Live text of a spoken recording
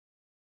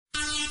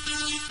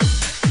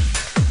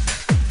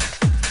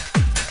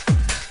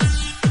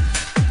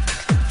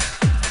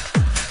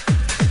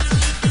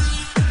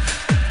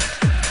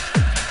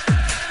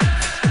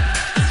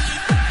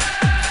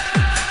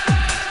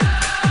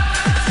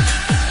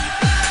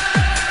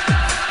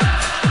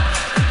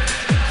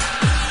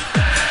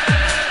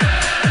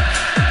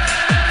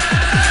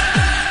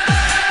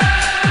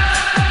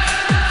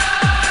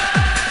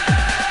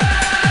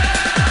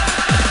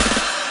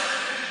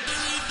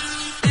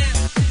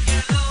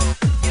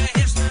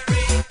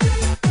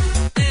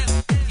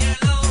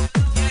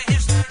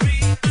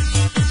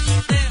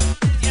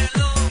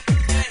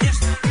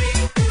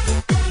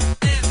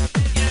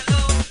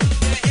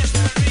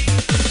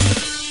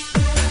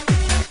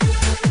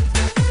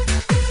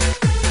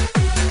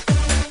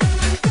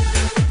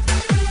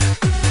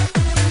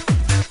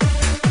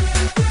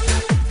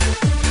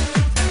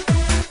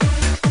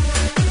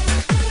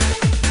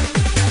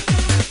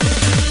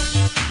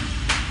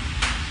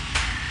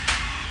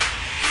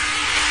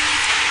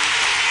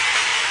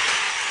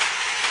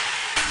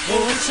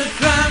It's a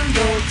grand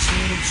old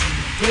team to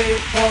play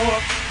for.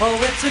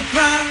 Oh, it's a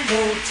grand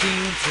old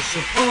team to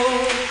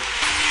support.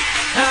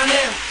 And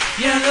if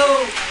you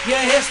know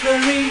your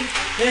history,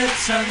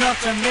 it's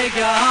enough to make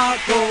your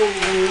heart go.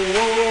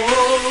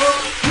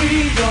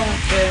 We don't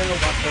care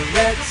what the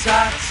Red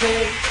Sox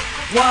say.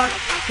 What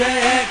the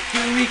heck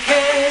do we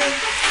care?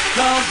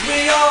 'Cause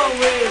we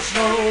always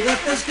know that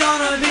there's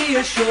gonna be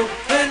a show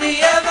when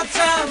the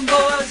Everton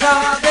boys